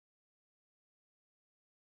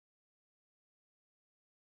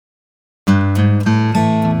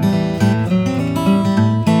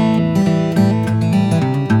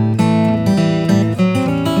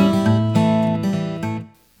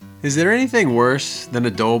Is there anything worse than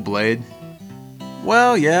a dull blade?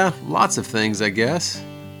 Well, yeah, lots of things, I guess.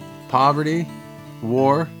 Poverty,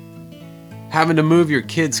 war, having to move your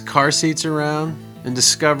kids' car seats around, and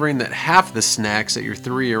discovering that half the snacks that your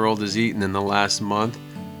 3-year-old has eaten in the last month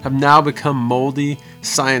have now become moldy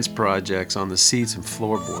science projects on the seats and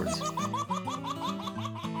floorboards.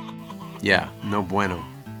 Yeah, no bueno.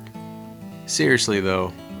 Seriously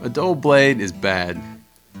though, a dull blade is bad.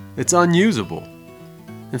 It's unusable.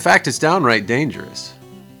 In fact, it's downright dangerous.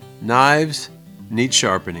 Knives need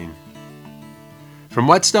sharpening. From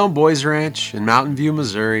Whetstone Boys Ranch in Mountain View,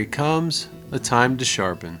 Missouri comes A Time to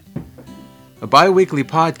Sharpen, a bi-weekly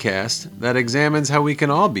podcast that examines how we can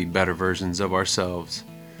all be better versions of ourselves.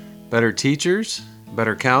 Better teachers,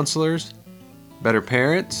 better counselors, better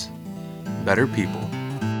parents, better people.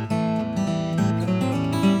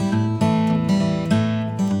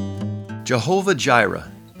 Jehovah Jireh,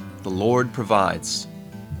 the Lord provides.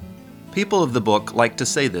 People of the book like to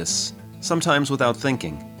say this, sometimes without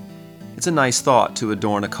thinking. It's a nice thought to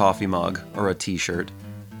adorn a coffee mug or a t-shirt.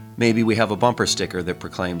 Maybe we have a bumper sticker that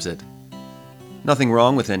proclaims it. Nothing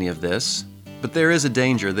wrong with any of this, but there is a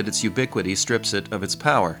danger that its ubiquity strips it of its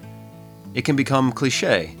power. It can become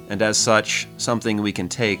cliché, and as such, something we can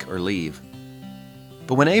take or leave.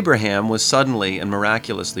 But when Abraham was suddenly and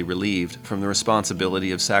miraculously relieved from the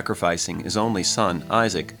responsibility of sacrificing his only son,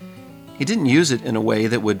 Isaac, he didn't use it in a way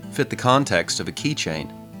that would fit the context of a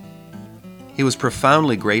keychain. He was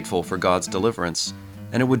profoundly grateful for God's deliverance,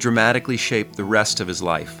 and it would dramatically shape the rest of his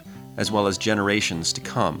life, as well as generations to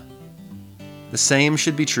come. The same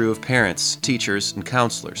should be true of parents, teachers, and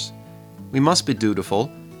counselors. We must be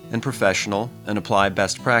dutiful and professional and apply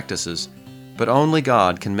best practices, but only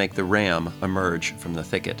God can make the ram emerge from the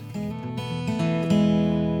thicket.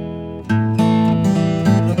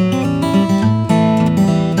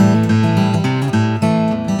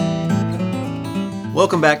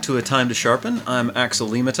 Welcome back to A Time to Sharpen. I'm Axel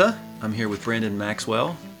Limata. I'm here with Brandon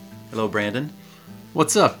Maxwell. Hello, Brandon.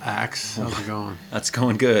 What's up, Axe? How's it going? That's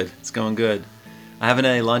going good. It's going good. I haven't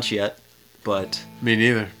had any lunch yet, but... Me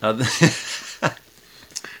neither.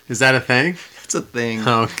 Is that a thing? It's a thing.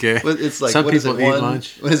 Okay. It's like, some what people is it, eat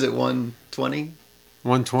lunch. What is it, 120?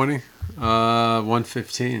 120?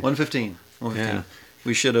 115. 115. Yeah.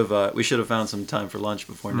 We should have found some time for lunch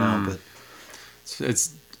before now, but...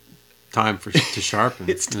 It's time to sharpen.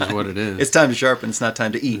 Is what it is. It's time to sharpen. It's not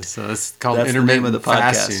time to eat. So it's called That's intermittent the name of the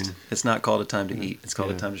podcast. fasting. It's not called A Time to Eat. It's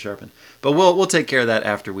called A Time to Sharpen. But we'll take care of that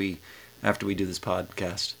after we do this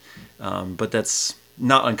podcast. But that's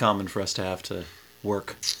not uncommon for us to have to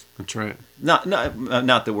work. That's right. Not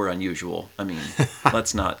that we're unusual. I mean,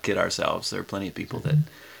 let's not kid ourselves. There are plenty of people that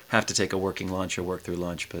have to take a working lunch or work through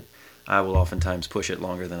lunch, but I will oftentimes push it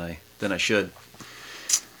longer than I should.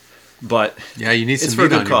 But yeah, you need some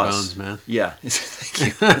meat on your bones, man. Yeah, thank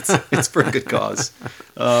you. It's for a good cause.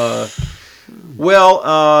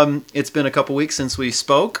 It's been a couple weeks since we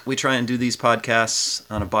spoke. We try and do these podcasts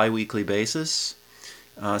on a bi-weekly basis.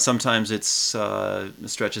 Sometimes it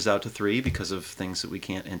stretches out to 3 because of things that we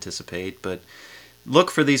can't anticipate. But look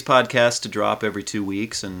for these podcasts to drop every 2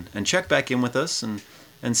 weeks and check back in with us and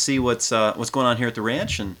see what's going on here at the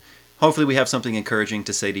ranch. And hopefully we have something encouraging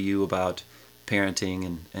to say to you about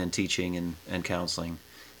parenting and teaching and counseling.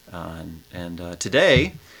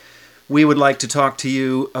 Today, we would like to talk to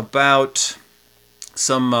you about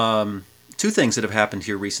some 2 things that have happened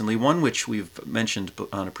here recently. One which we've mentioned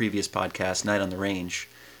on a previous podcast, Night on the Range.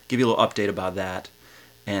 Give you a little update about that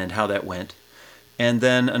and how that went. And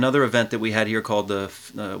then another event that we had here called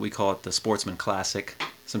we call it the Sportsman Classic.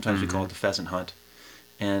 Sometimes we call it the Pheasant Hunt.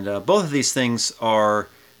 And both of these things are...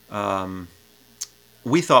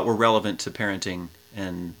 we thought were relevant to parenting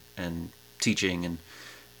and teaching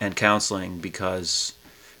and counseling because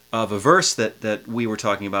of a verse that we were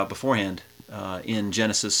talking about beforehand in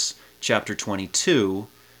Genesis chapter 22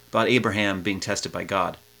 about Abraham being tested by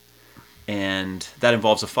God. And that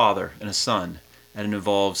involves a father and a son, and it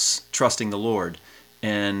involves trusting the Lord.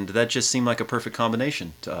 And that just seemed like a perfect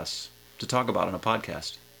combination to us to talk about on a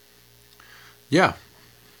podcast. Yeah.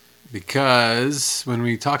 Because when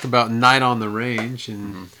we talk about Night on the Range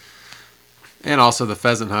and also the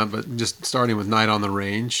pheasant hunt, but just starting with Night on the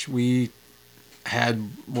Range, we had,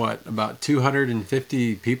 about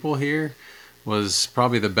 250 people here? Was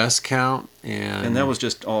probably the best count. And that was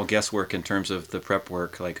just all guesswork in terms of the prep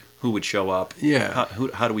work, like who would show up. Yeah.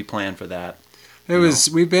 How do we plan for that?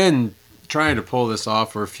 We've been trying to pull this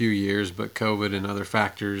off for a few years, but COVID and other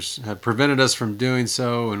factors have prevented us from doing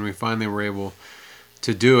so, and we finally were able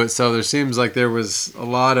to do it. So there seems like there was a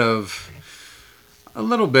lot of a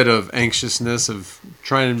little bit of anxiousness of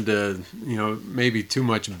trying to, maybe too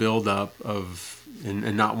much buildup of,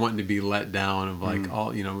 and not wanting to be let down of like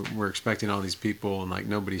all, we're expecting all these people and like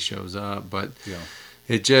nobody shows up. But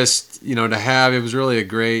it just, to have, it was really a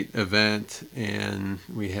great event, and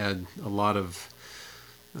we had a lot of,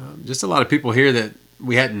 just a lot of people here that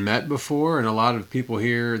we hadn't met before, and a lot of people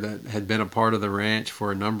here that had been a part of the ranch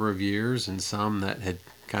for a number of years, and some that had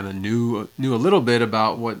kind of knew a little bit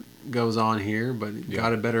about what goes on here, but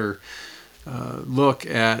got a better look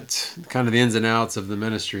at kind of the ins and outs of the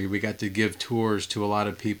ministry. We got to give tours to a lot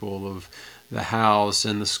of people of the house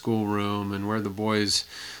and the schoolroom and where the boys,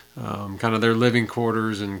 kind of their living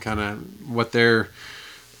quarters and kind of what their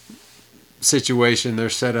situation, their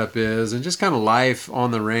setup is, and just kind of life on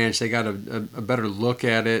the ranch. They got a better look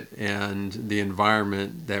at it and the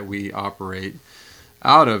environment that we operate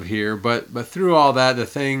out of here. But through all that, the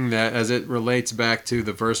thing that, as it relates back to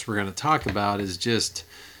the verse we're going to talk about, is just,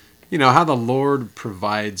 how the Lord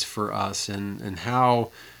provides for us, and how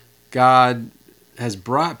God has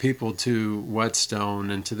brought people to Whetstone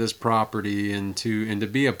and to this property and to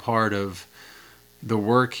be a part of the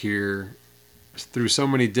work here through so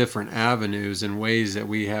many different avenues in ways that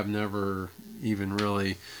we have never even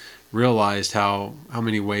really realized how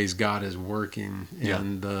many ways God is working.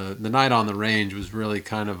 And the night on the range was really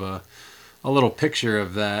kind of a little picture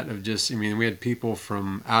of that, of just, we had people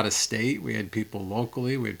from out of state, we had people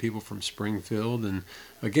locally, we had people from Springfield, and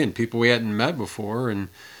again, people we hadn't met before, and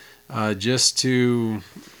just to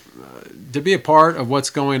be a part of what's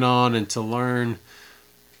going on and to learn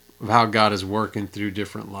of how God is working through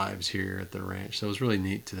different lives here at the ranch. So it was really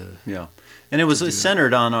neat to and it was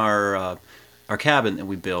centered on our cabin that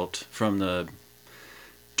we built from the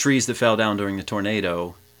trees that fell down during the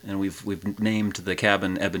tornado, and we've named the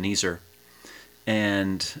cabin Ebenezer,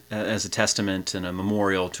 and as a testament and a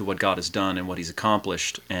memorial to what God has done and what He's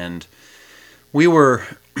accomplished. And we were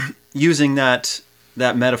using that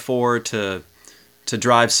metaphor to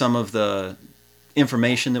drive some of the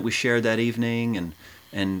information that we shared that evening,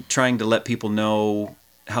 and trying to let people know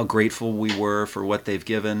how grateful we were for what they've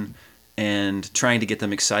given, and trying to get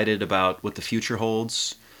them excited about what the future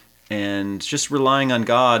holds, and just relying on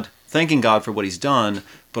God, thanking God for what He's done,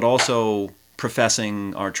 but also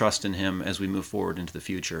professing our trust in Him as we move forward into the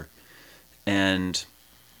future. And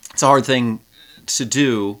it's a hard thing to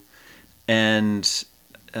do, and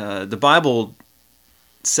the Bible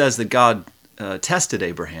says that God tested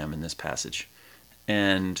Abraham in this passage,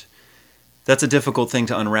 and that's a difficult thing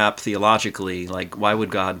to unwrap theologically. Like, why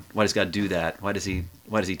does God do that? Why does he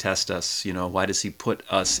test us? Why does He put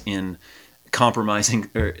us in compromising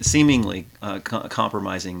or seemingly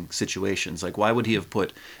compromising situations? Like, why would He have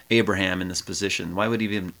put Abraham in this position? Why would He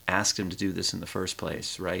even ask him to do this in the first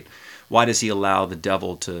place, right? Why does He allow the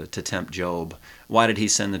devil to tempt Job? Why did He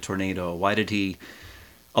send the tornado? Why did He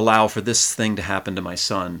allow for this thing to happen to my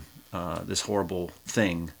son, this horrible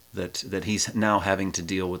thing that he's now having to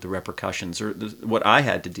deal with the repercussions, or what I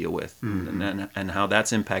had to deal with, and how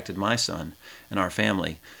that's impacted my son and our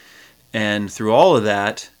family. And through all of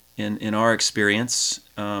that, in our experience,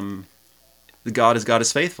 God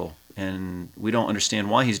is faithful, and we don't understand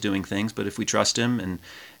why He's doing things, but if we trust Him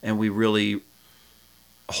and we really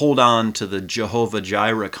hold on to the Jehovah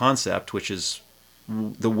Jireh concept, which is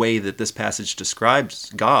the way that this passage describes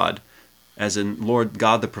God, as in Lord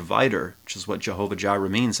God the provider, which is what Jehovah Jireh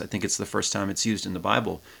means. I think it's the first time it's used in the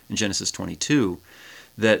Bible, in Genesis 22,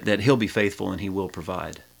 that He'll be faithful and He will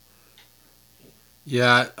provide.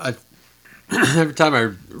 Yeah, every time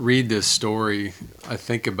I read this story, I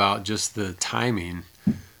think about just the timing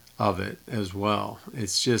of it as well.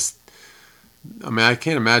 It's just, I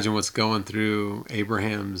can't imagine what's going through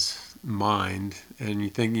Abraham's mind. And you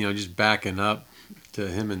think, just backing up to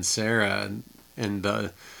him and Sarah,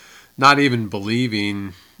 and not even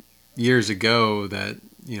believing years ago that,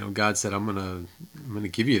 God said, I'm gonna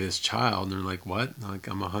give you this child. And they're like, what? Like,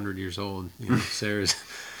 I'm 100 years old. Sarah's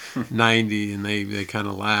 90, and they kind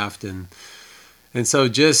of laughed. And so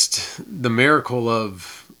just the miracle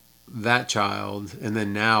of that child, and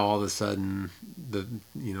then now all of a sudden,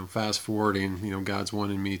 fast forwarding, God's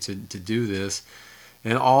wanting me to do this,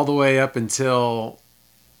 and all the way up until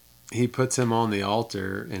He puts him on the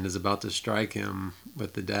altar and is about to strike him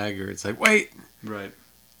with the dagger. It's like, wait. Right.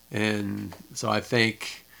 And so I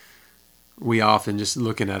think we often, just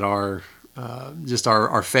looking at our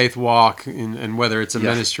faith walk, and whether it's a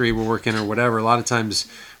ministry we're working or whatever, a lot of times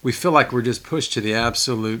we feel like we're just pushed to the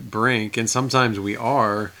absolute brink, and sometimes we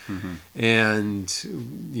are. And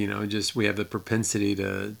just we have the propensity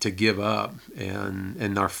to give up,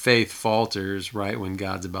 and our faith falters right when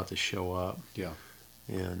God's about to show up.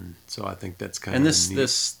 And so I think that's kind And of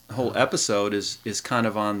this whole episode is kind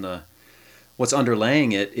of on the, what's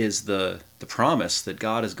underlaying it is the promise that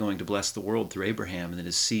God is going to bless the world through Abraham, and that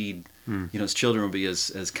his seed, his children will be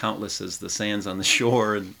as countless as the sands on the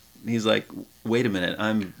shore. And he's like, wait a minute,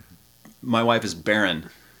 my wife is barren,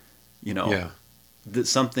 that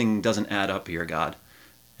something doesn't add up here, God.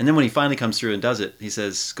 And then when he finally comes through and does it, he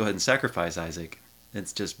says, go ahead and sacrifice Isaac.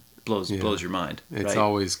 It just blows your mind. It's right?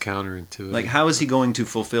 always counterintuitive. Like, how is he going to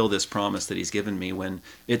fulfill this promise that he's given me when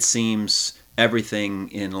it seems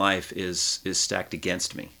everything in life is stacked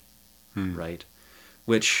against me, right?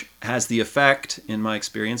 Which has the effect, in my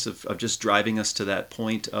experience, of just driving us to that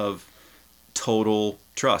point of total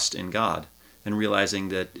trust in God and realizing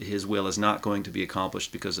that his will is not going to be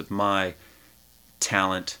accomplished because of my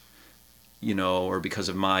talent, or because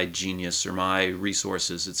of my genius or my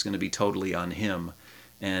resources. It's going to be totally on him.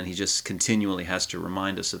 And he just continually has to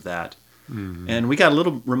remind us of that. Mm-hmm. And we got a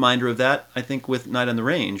little reminder of that, I think, with Night on the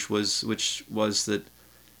Range, which was that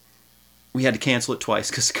we had to cancel it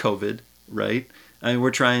twice because of COVID, right? I mean,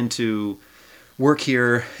 we're trying to work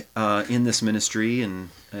here in this ministry and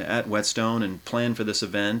at Whetstone and plan for this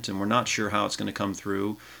event, and we're not sure how it's going to come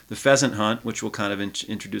through. The pheasant hunt, which we'll kind of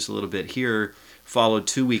introduce a little bit here, followed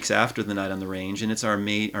 2 weeks after the Night on the Range, and it's our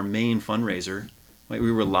main fundraiser. Like,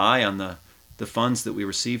 we rely on the funds that we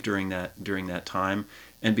received during that time,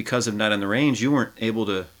 and because of Night on the Range, you weren't able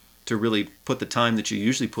to really put the time that you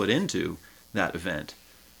usually put into that event.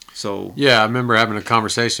 So yeah, I remember having a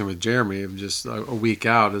conversation with Jeremy of just a week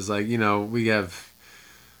out. Is like, we have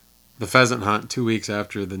the pheasant hunt 2 weeks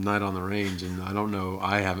after the Night on the Range, and I don't know,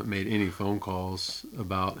 I haven't made any phone calls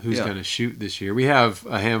about who's going to shoot this year. We have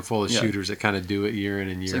a handful of shooters that kind of do it year in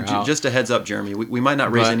and year out. Just a heads up, Jeremy, we might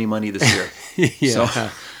not raise any money this year. Yeah.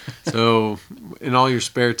 So in all your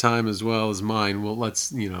spare time as well as mine, well,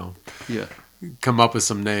 let's come up with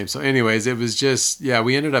some names. So anyways, it was just,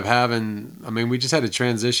 we ended up we just had to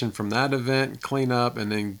transition from that event, clean up,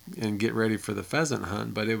 and get ready for the pheasant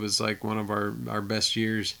hunt. But it was like one of our best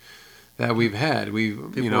years that we've had.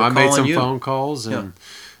 I made some phone calls, and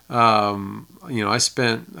I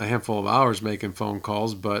spent a handful of hours making phone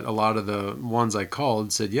calls, but a lot of the ones I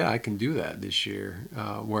called said, I can do that this year.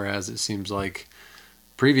 Whereas it seems like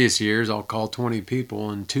previous years, I'll call 20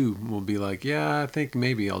 people and 2 will be like, I think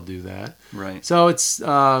maybe I'll do that. Right. So it's,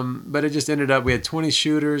 but it just ended up, we had 20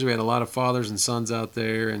 shooters, we had a lot of fathers and sons out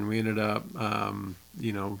there, and we ended up,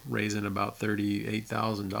 raising about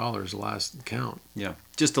 $38,000 last count. Yeah.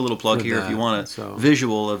 Just a little plug here. If you want a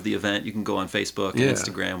visual of the event, you can go on Facebook and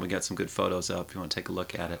Instagram. We got some good photos up if you want to take a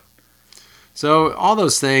look at it. So all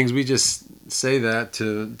those things, we just say that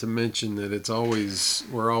to mention that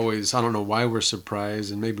we're always, I don't know why we're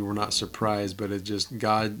surprised, and maybe we're not surprised, but it just,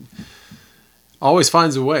 God always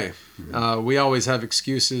finds a way. We always have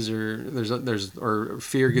excuses, or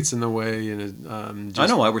fear gets in the way, and I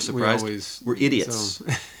know why we're surprised. We're idiots. So.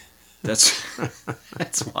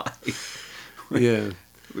 That's why.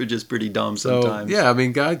 We're just pretty dumb sometimes.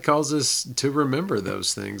 God calls us to remember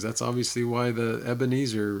those things. That's obviously why the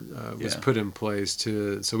Ebenezer was put in place,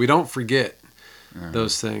 so we don't forget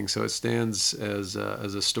those things. So it stands as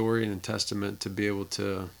a story and a testament to be able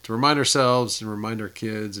to remind ourselves and remind our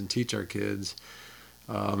kids and teach our kids.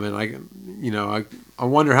 And I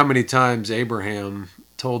wonder how many times Abraham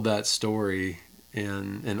told that story,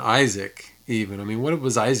 and Isaac even. I mean, what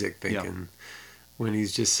was Isaac thinking when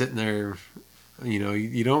he's just sitting there?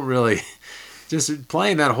 You don't really just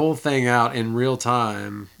playing that whole thing out in real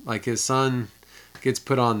time. Like, his son gets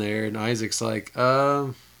put on there, and Isaac's like, I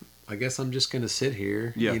guess I'm just gonna sit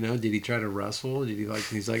here. Yeah. Did he try to wrestle?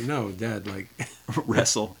 He's like, no, Dad, like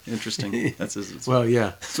wrestle. Interesting. That's his. Well,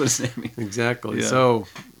 yeah. That's what his name means. Exactly. Yeah. So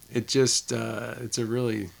it just it's a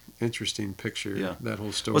really interesting picture. Yeah. That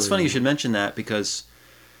whole story. Well, it's funny you should mention that, because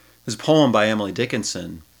there's a poem by Emily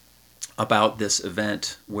Dickinson about this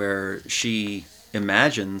event where she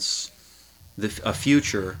imagines a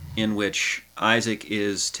future in which Isaac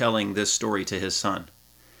is telling this story to his son.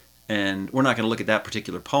 And we're not going to look at that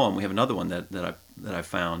particular poem. We have another one that I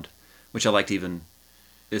found, which I liked even.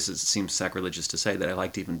 Seems sacrilegious to say that I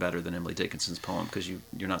liked even better than Emily Dickinson's poem, because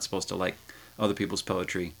you're not supposed to like other people's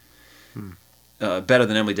poetry better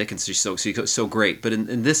than Emily Dickinson. She's so great. But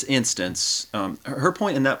in this instance, her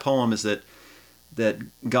point in that poem is that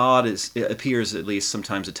God appears at least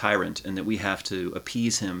sometimes a tyrant, and that we have to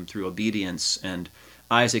appease him through obedience. And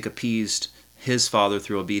Isaac appeased his father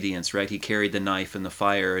through obedience, right? He carried the knife and the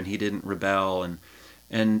fire, and he didn't rebel.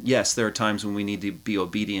 And yes, there are times when we need to be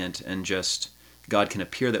obedient, and just God can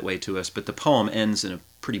appear that way to us. But the poem ends in a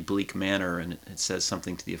pretty bleak manner, and it says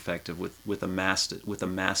something to the effect of with a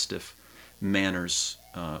mastiff manners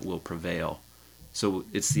will prevail. So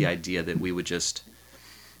it's the idea that we would just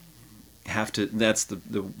have to, that's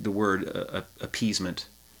the word, appeasement,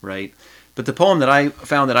 right? But the poem that I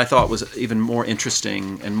found that I thought was even more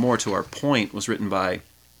interesting and more to our point was written by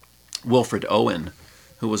Wilfred Owen,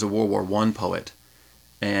 who was a World War I poet.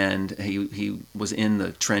 And he was in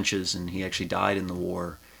the trenches, and he actually died in the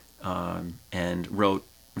war, and wrote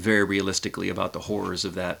very realistically about the horrors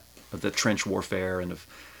of the trench warfare and of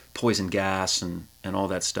poison gas and all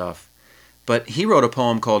that stuff. But he wrote a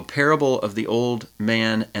poem called Parable of the Old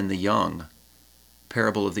Man and the Young.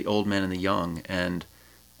 Parable of the Old Man and the Young. And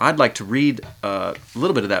I'd like to read a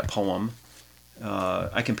little bit of that poem.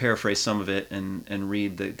 I can paraphrase some of it and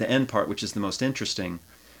read the end part, which is the most interesting.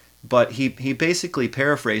 But he basically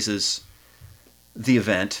paraphrases the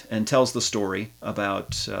event and tells the story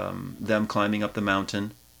about them climbing up the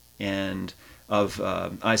mountain, and of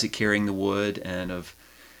Isaac carrying the wood, and of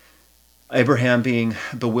Abraham being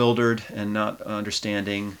bewildered and not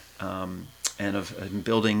understanding, and of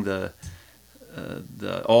building the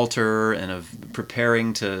altar, and of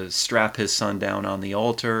preparing to strap his son down on the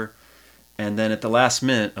altar. And then at the last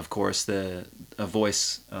minute, of course, a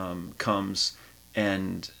voice comes,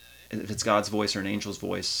 and if it's God's voice or an angel's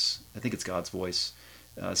voice, I think it's God's voice,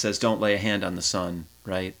 says, "Don't lay a hand on the son,"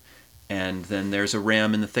 right? And then there's a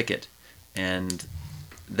ram in the thicket. And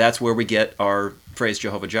that's where we get our phrase,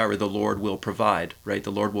 Jehovah Jireh, the Lord will provide, right?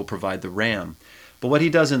 The Lord will provide the ram. But what he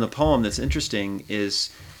does in the poem that's interesting is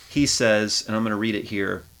he says, and I'm going to read it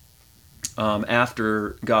here,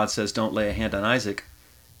 after God says, "Don't lay a hand on Isaac,"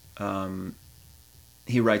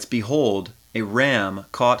 he writes, "Behold, a ram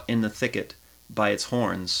caught in the thicket by its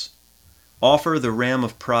horns. Offer the ram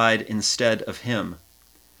of pride instead of him.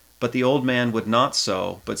 But the old man would not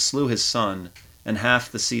so, but slew his son, and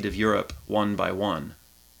half the seed of Europe, one by one."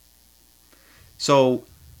 So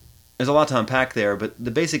there's a lot to unpack there, but the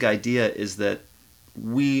basic idea is that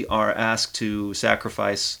we are asked to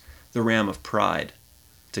sacrifice the ram of pride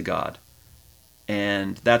to God.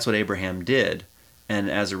 And that's what Abraham did, and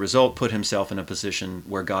as a result put himself in a position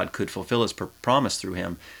where God could fulfill his promise through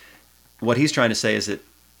him. What he's trying to say is that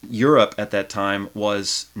Europe at that time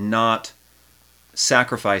was not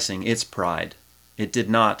sacrificing its pride. It did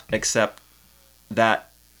not accept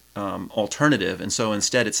that alternative, and so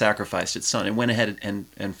instead it sacrificed its son. It went ahead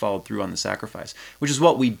and followed through on the sacrifice, which is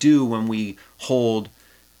what we do when we hold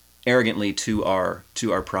arrogantly to our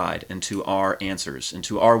pride and to our answers and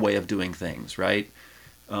to our way of doing things, right?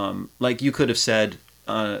 Like you could have said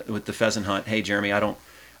with the pheasant hunt, "Hey Jeremy, I don't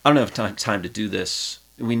have time to do this.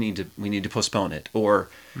 We need to postpone it," or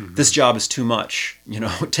 "This job is too much.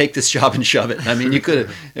 Take this job and shove it." I mean, you could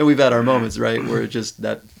have, and we've had our moments, right, where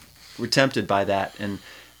we're tempted by that,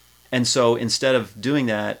 and so instead of doing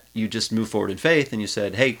that, you just move forward in faith, and you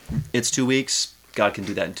said, "Hey, it's 2 weeks. God can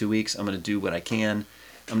do that in 2 weeks. I'm going to do what I can.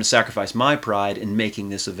 I'm going to sacrifice my pride in making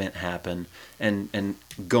this event happen, and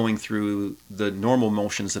going through the normal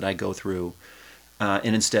motions that I go through,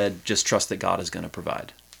 and instead just trust that God is going to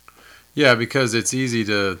provide." Yeah, because it's easy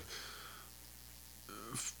for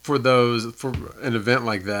an event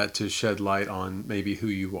like that to shed light on maybe who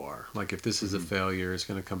you are. Like if this is a failure, it's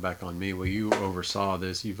going to come back on me. Well, you oversaw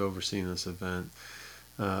this, you've overseen this event.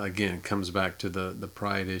 Again, it comes back to the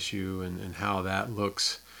pride issue and how that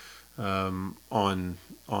looks on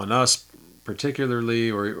us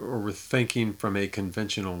particularly, or we're thinking from a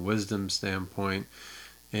conventional wisdom standpoint.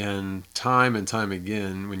 And time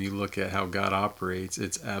again, when you look at how God operates,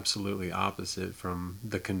 it's absolutely opposite from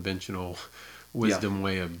the conventional wisdom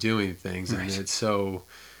way of doing things. Right. And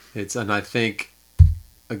and I think,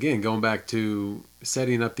 again, going back to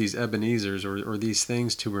setting up these Ebenezers or these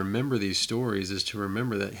things to remember these stories, is to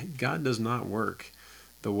remember that God does not work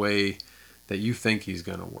the way that you think he's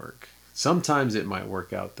going to work. Sometimes it might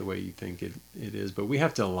work out the way you think it is, but we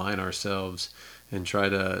have to align ourselves and try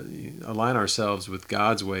to align ourselves with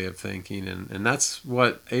God's way of thinking. And that's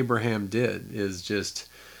what Abraham did, is just,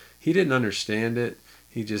 he didn't understand it.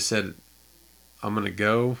 He just said, "I'm going to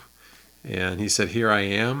go." And he said, "Here I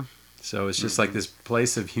am." So it's just like this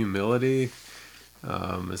place of humility.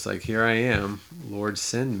 It's like, "Here I am, Lord,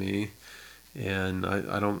 send me." And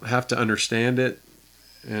I don't have to understand it.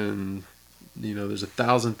 And there's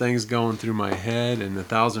 1,000 things going through my head and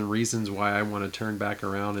 1,000 reasons why I want to turn back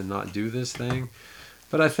around and not do this thing.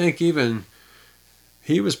 But I think even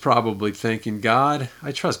he was probably thinking, God,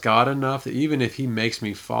 I trust God enough that even if he makes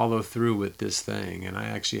me follow through with this thing and I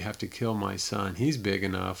actually have to kill my son, he's big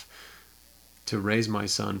enough to raise my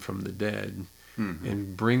son from the dead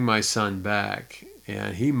and bring my son back.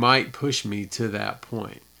 And he might push me to that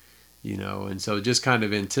point. And so just kind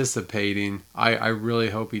of anticipating. I really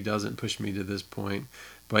hope he doesn't push me to this point,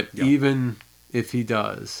 but Yeah. even if he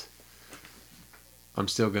does, I'm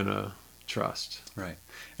still gonna trust. Right.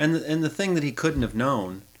 And the thing that he couldn't have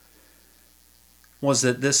known was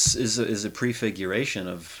that this is a prefiguration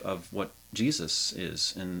of what Jesus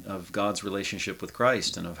is, and of God's relationship with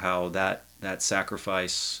Christ, and of how that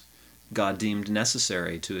sacrifice God deemed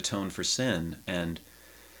necessary to atone for sin, and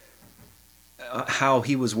how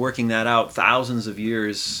he was working that out thousands of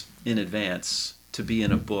years in advance to be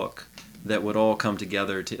in a book that would all come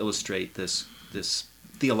together to illustrate this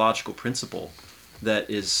theological principle that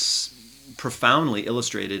is profoundly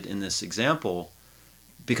illustrated in this example,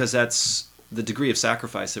 because that's the degree of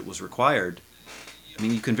sacrifice that was required. I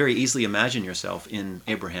mean, you can very easily imagine yourself in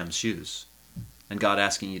Abraham's shoes, and God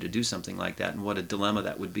asking you to do something like that, and what a dilemma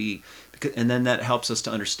that would be. And then that helps us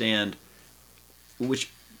to understand, which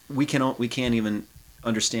we can't even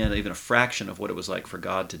understand even a fraction of what it was like for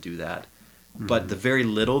God to do that. Mm-hmm. But the very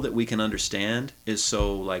little that we can understand is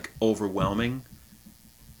so like overwhelming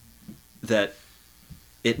that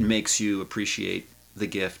it makes you appreciate the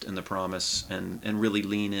gift and the promise, and really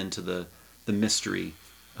lean into the mystery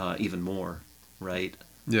even more, right?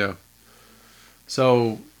 Yeah.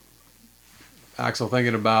 So, Axel,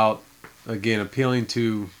 thinking about, again, appealing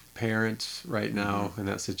to parents right now, mm-hmm. in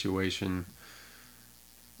that situation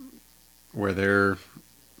where they're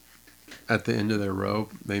at the end of their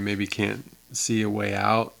rope, they maybe can't see a way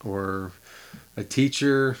out, or a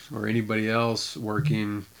teacher or anybody else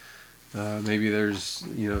working. Maybe there's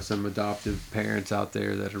some adoptive parents out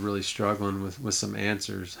there that are really struggling with some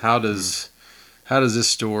answers. How does this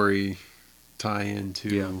story tie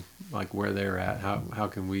into like where they're at? How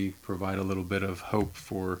can we provide a little bit of hope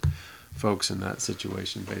for folks in that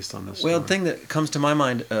situation based on this story? Well, the thing that comes to my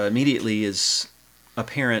mind immediately is a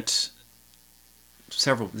parent.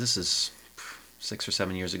 This is 6 or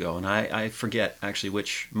 7 years ago, and I forget actually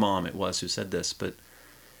which mom it was who said this, but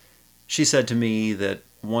she said to me that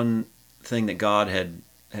one thing that God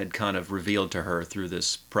had kind of revealed to her through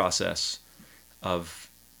this process of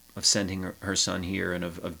sending her son here, and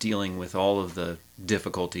of dealing with all of the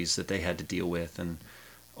difficulties that they had to deal with, and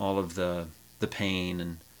all of the pain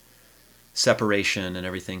and separation and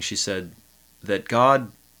everything. She said that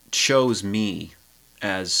God chose me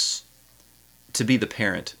as to be the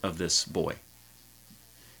parent of this boy,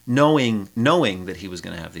 knowing that he was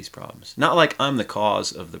going to have these problems. Not like I'm the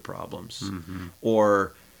cause of the problems, mm-hmm.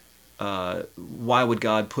 or why would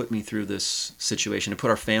God put me through this situation, and put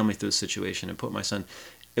our family through this situation, and put my son.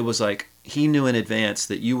 It was like he knew in advance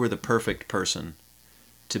that you were the perfect person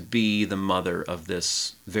to be the mother of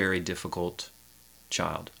this very difficult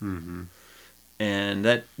child. Mm-hmm. And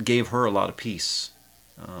that gave her a lot of peace.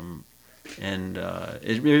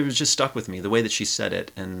 It was just stuck with me. The way that she said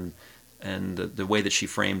it, and the way that she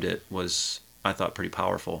framed it was, I thought, pretty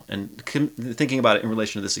powerful. And thinking about it in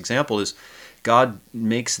relation to this example is, God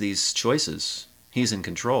makes these choices. He's in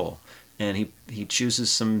control. And he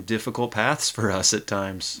chooses some difficult paths for us at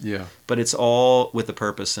times. Yeah. But it's all with a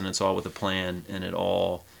purpose, and it's all with a plan, and it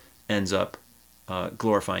all ends up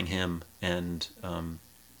glorifying him, and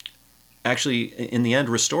actually, in the end,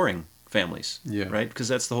 restoring families. Yeah. Right? Because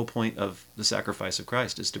that's the whole point of the sacrifice of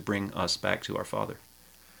Christ, is to bring us back to our Father.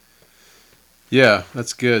 Yeah,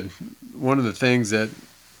 that's good. One of the things that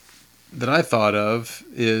I thought of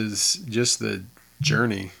is just the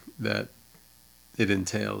journey that it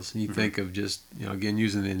entails. You mm-hmm. think of just, again,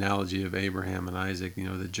 using the analogy of Abraham and Isaac,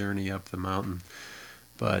 the journey up the mountain.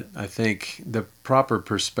 But I think the proper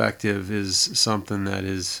perspective is something that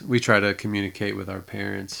we try to communicate with our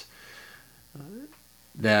parents,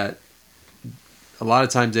 that a lot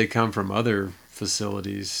of times they come from other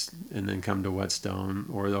facilities and then come to Whetstone,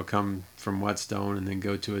 or they'll come from Whetstone and then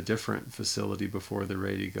go to a different facility before they're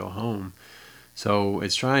ready to go home. So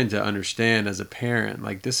it's trying to understand as a parent,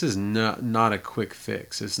 like, this is not a quick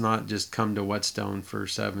fix. It's not just come to Whetstone for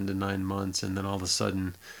 7 to 9 months and then all of a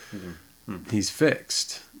sudden he's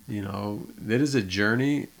fixed. It is a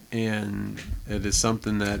journey, and it is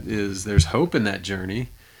something there's hope in that journey.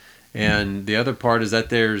 And the other part is that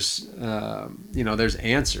there's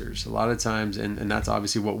answers a lot of times, and that's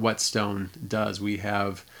obviously what Whetstone does. We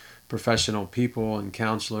have professional people and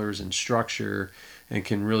counselors and structure, and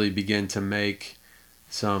can really begin to make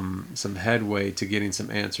some headway to getting some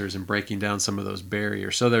answers and breaking down some of those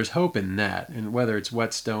barriers. So there's hope in that. And whether it's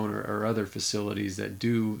Whetstone or other facilities that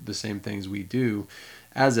do the same things we do,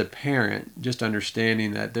 as a parent, just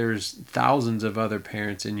understanding that there's thousands of other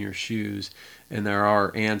parents in your shoes, and there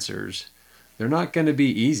are answers they're not going to be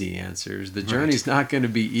easy answers. The journey's not going to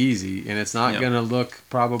be easy, and it's not going to look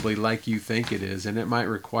probably like you think it is, and it might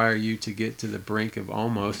require you to get to the brink of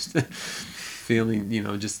almost feeling,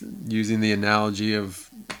 just using the analogy of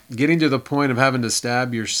getting to the point of having to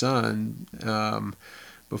stab your son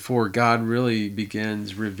before God really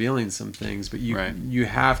begins revealing some things. But you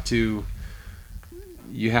have to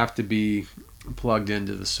be plugged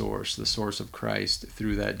into the source of Christ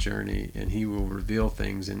through that journey, and he will reveal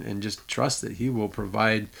things, and just trust that he will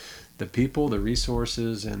provide the people, the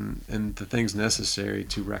resources, and the things necessary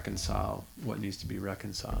to reconcile what needs to be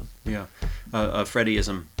reconciled. Yeah.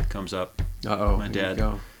 Freddieism comes up. My dad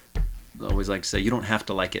always likes to say, you don't have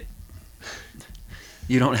to like it.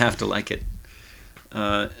 You don't have to like it.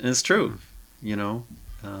 And it's true,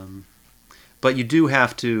 but you do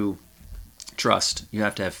have to trust. You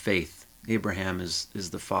have to have faith. Abraham is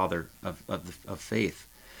the father of faith,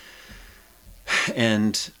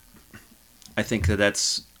 and I think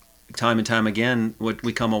that's time and time again what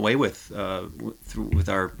we come away with with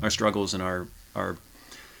our struggles and our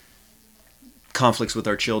conflicts with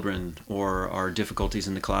our children, or our difficulties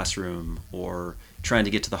in the classroom, or trying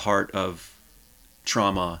to get to the heart of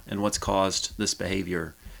trauma and what's caused this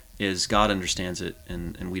behavior. Is God understands it,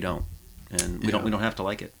 and we don't, and we don't have to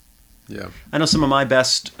like it. Yeah, I know some of my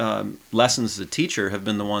best lessons as a teacher have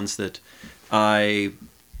been the ones that I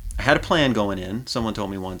had a plan going in. Someone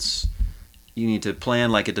told me once, you need to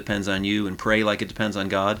plan like it depends on you and pray like it depends on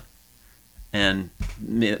God. And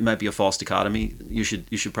it might be a false dichotomy. You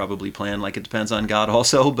should probably plan like it depends on God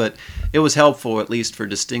also. But it was helpful, at least for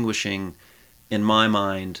distinguishing, in my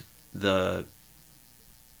mind, the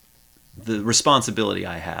responsibility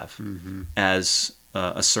I have as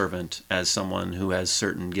a servant, as someone who has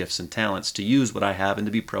certain gifts and talents, to use what I have and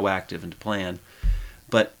to be proactive and to plan,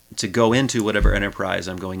 but to go into whatever enterprise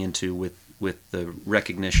I'm going into with the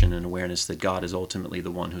recognition and awareness that God is ultimately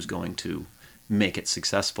the one who's going to make it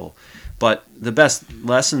successful. But the best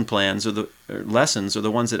lesson plans or lessons are the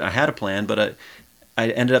ones that I had a plan, but I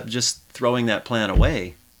ended up just throwing that plan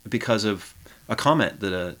away because of a comment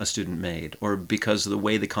that a student made, or because of the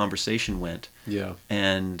way the conversation went. Yeah.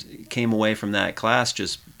 And came away from that class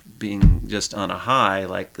just being just on a high,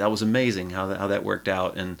 like that was amazing how that worked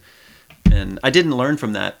out. And I didn't learn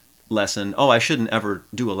from that lesson, I shouldn't ever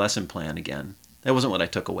do a lesson plan again. That wasn't what I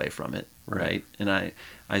took away from it, right? And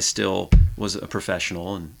I still was a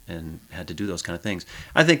professional and had to do those kind of things.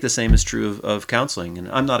 I think the same is true of counseling. And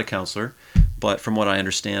I'm not a counselor, but from what I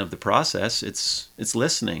understand of the process, it's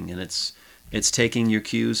listening, and it's taking your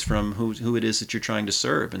cues from who it is that you're trying to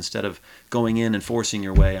serve, instead of going in and forcing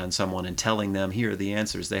your way on someone and telling them, here are the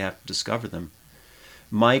answers. They have to discover them.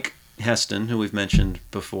 Mike Heston, who we've mentioned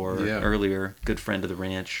before earlier, good friend of the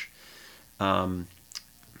ranch,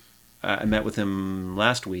 I met with him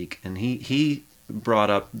last week, and he brought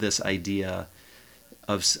up this idea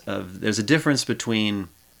of there's a difference between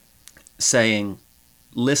saying,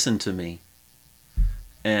 listen to me,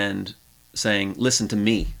 and saying, listen to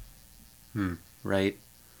me. Right?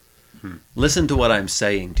 Listen to what I'm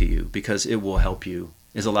saying to you because it will help you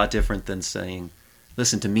is a lot different than saying,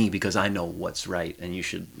 listen to me because I know what's right, and you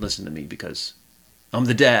should listen to me because I'm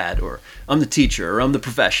the dad, or I'm the teacher, or I'm the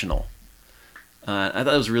professional. I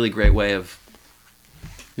thought it was a really great way of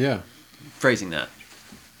phrasing that.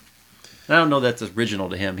 And I don't know that's original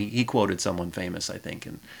to him. He quoted someone famous, I think,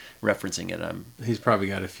 and referencing it. He's probably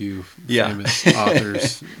got a few famous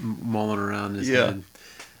authors mulling around his head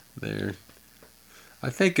there. I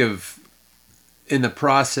think of, in the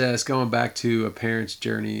process, going back to a parent's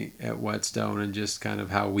journey at Whetstone, and just kind of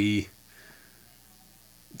how we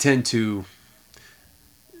tend to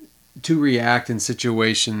react in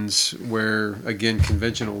situations where, again,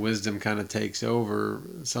 conventional wisdom kind of takes over.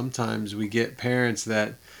 Sometimes we get parents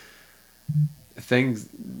that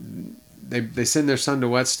they send their son to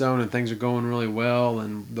Whetstone and things are going really well,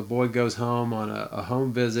 and the boy goes home on a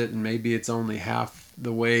home visit, and maybe it's only half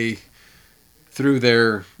the way through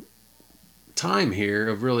their time here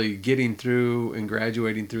of really getting through and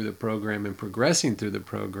graduating through the program and progressing through the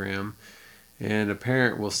program. And a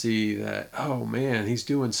parent will see that, oh man, he's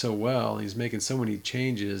doing so well, he's making so many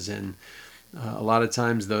changes, and a lot of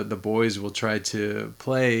times the boys will try to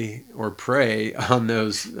play or prey on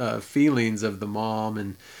those feelings of the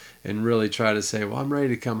mom, and really try to say, well, I'm ready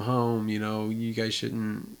to come home, you guys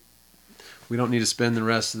shouldn't, we don't need to spend the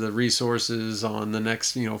rest of the resources on the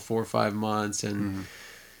next 4 or 5 months. And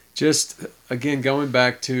just, again, going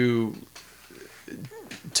back to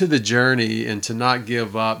the journey and to not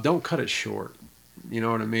give up. Don't cut it short. You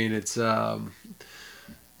know what I mean? It's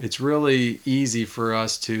really easy for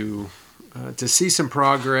us to to see some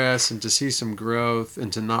progress and to see some growth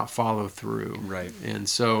and to not follow through. Right. And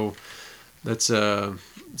so that's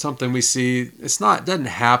something we see. It doesn't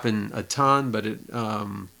happen a ton, but it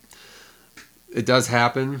does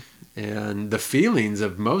happen. And the feelings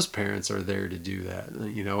of most parents are there to do that,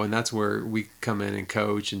 and that's where we come in and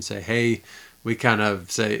coach and say, hey, we kind of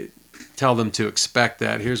tell them to expect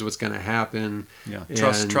that. Here's what's going to happen. Yeah.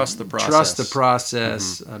 Trust the process. Trust the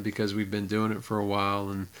process, because we've been doing it for a while.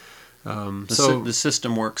 And the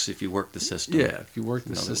system works if you work the system. Yeah, if you work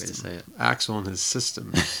the Another system. way to say it. Axel and his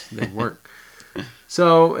systems, they work.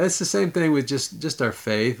 So it's the same thing with just our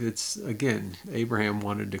faith. It's, again, Abraham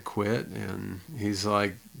wanted to quit, and he's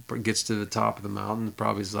like, gets to the top of the mountain,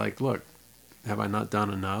 probably is like, look, have I not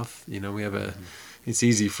done enough? We have it's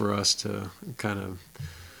easy for us to kind of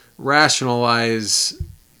rationalize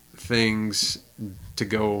things to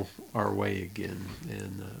go our way again.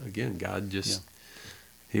 And again, God just,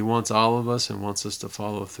 He wants all of us and wants us to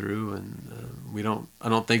follow through. And I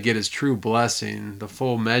don't think get His true blessing, the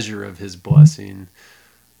full measure of His blessing,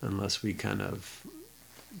 unless we kind of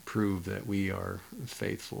prove that we are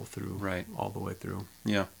faithful through all the way through.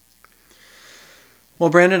 Yeah. Well,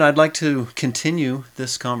 Brandon, I'd like to continue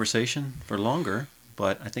this conversation for longer,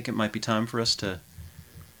 but I think it might be time for us to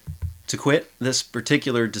quit this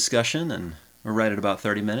particular discussion, and we're right at about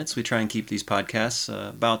 30 minutes. We try and keep these podcasts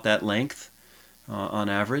about that length on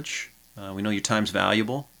average. We know your time's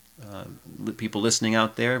valuable. People listening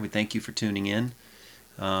out there, we thank you for tuning in.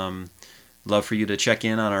 Love for you to check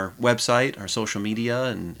in on our website, our social media,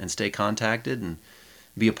 and stay contacted and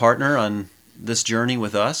be a partner on this journey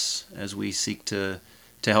with us as we seek to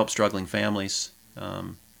help struggling families.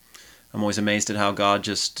 I'm always amazed at how God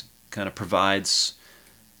just kind of provides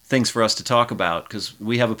things for us to talk about, because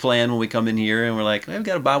we have a plan when we come in here and we're like, we've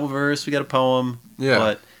got a Bible verse, we got a poem,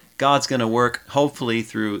 but God's going to work hopefully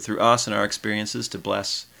through us and our experiences to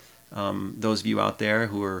bless those of you out there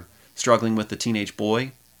who are struggling with the teenage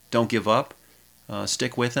boy. Don't give up.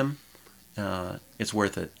 Stick with him. It's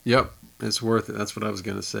worth it. Yep, it's worth it. That's what I was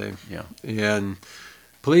going to say. Yeah. And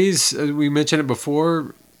please, we mentioned it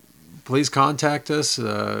before, please contact us,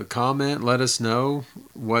 comment, let us know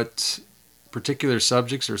what particular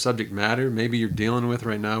subjects or subject matter maybe you're dealing with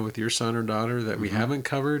right now with your son or daughter that we haven't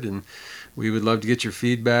covered, and we would love to get your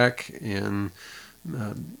feedback and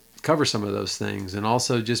cover some of those things. And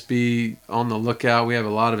also just be on the lookout. We have a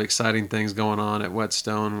lot of exciting things going on at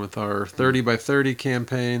Whetstone with our 30 by 30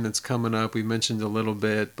 campaign that's coming up. We mentioned a little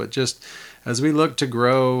bit, but just as we look to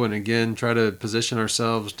grow and again try to position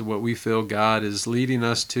ourselves to what we feel God is leading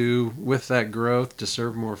us to with that growth to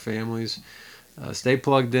serve more families, stay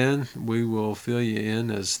plugged in. We will fill you in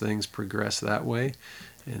as things progress that way.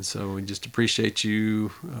 And so we just appreciate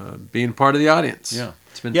you being part of the audience. Yeah,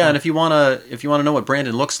 it's been fun. fun. And if you wanna know what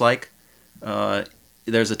Brandon looks like,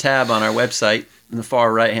 there's a tab on our website in the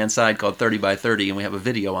far right hand side called 30 by 30, and we have a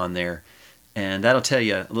video on there, and that'll tell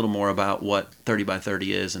you a little more about what 30 by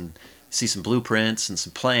 30 is, and see some blueprints and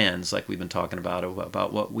some plans like we've been talking about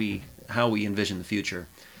how we envision the future.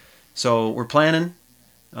 So we're planning,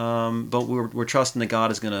 but we're trusting that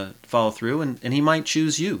God is going to follow through, and He might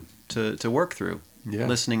choose you to work through. Yeah.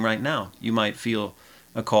 Listening right now, you might feel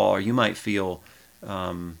a call, or you might feel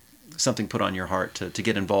something put on your heart to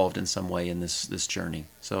get involved in some way in this journey.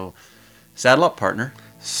 So saddle up, partner.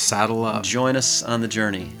 Saddle up. Join us on the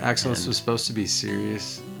journey. Axel, this was supposed to be a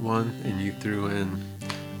serious one, and you threw in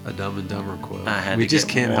a Dumb and Dumber quote. We just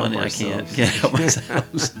can't help ourselves. I can't help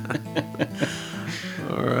ourselves.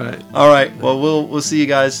 All right. All right. Well, we'll see you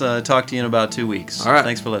guys. Talk to you in about 2 weeks. All right.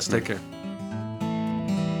 Thanks for listening. Take care.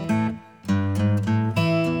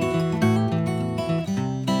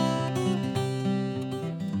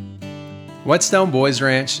 Whetstone Boys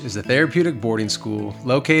Ranch is a therapeutic boarding school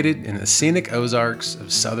located in the scenic Ozarks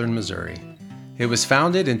of southern Missouri. It was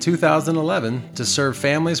founded in 2011 to serve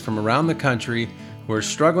families from around the country who are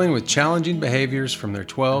struggling with challenging behaviors from their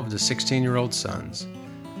 12 to 16-year-old sons.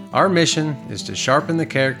 Our mission is to sharpen the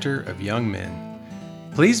character of young men.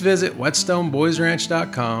 Please visit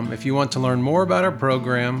whetstoneboysranch.com if you want to learn more about our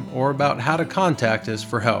program or about how to contact us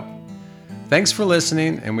for help. Thanks for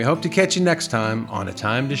listening, and we hope to catch you next time on A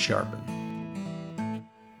Time to Sharpen.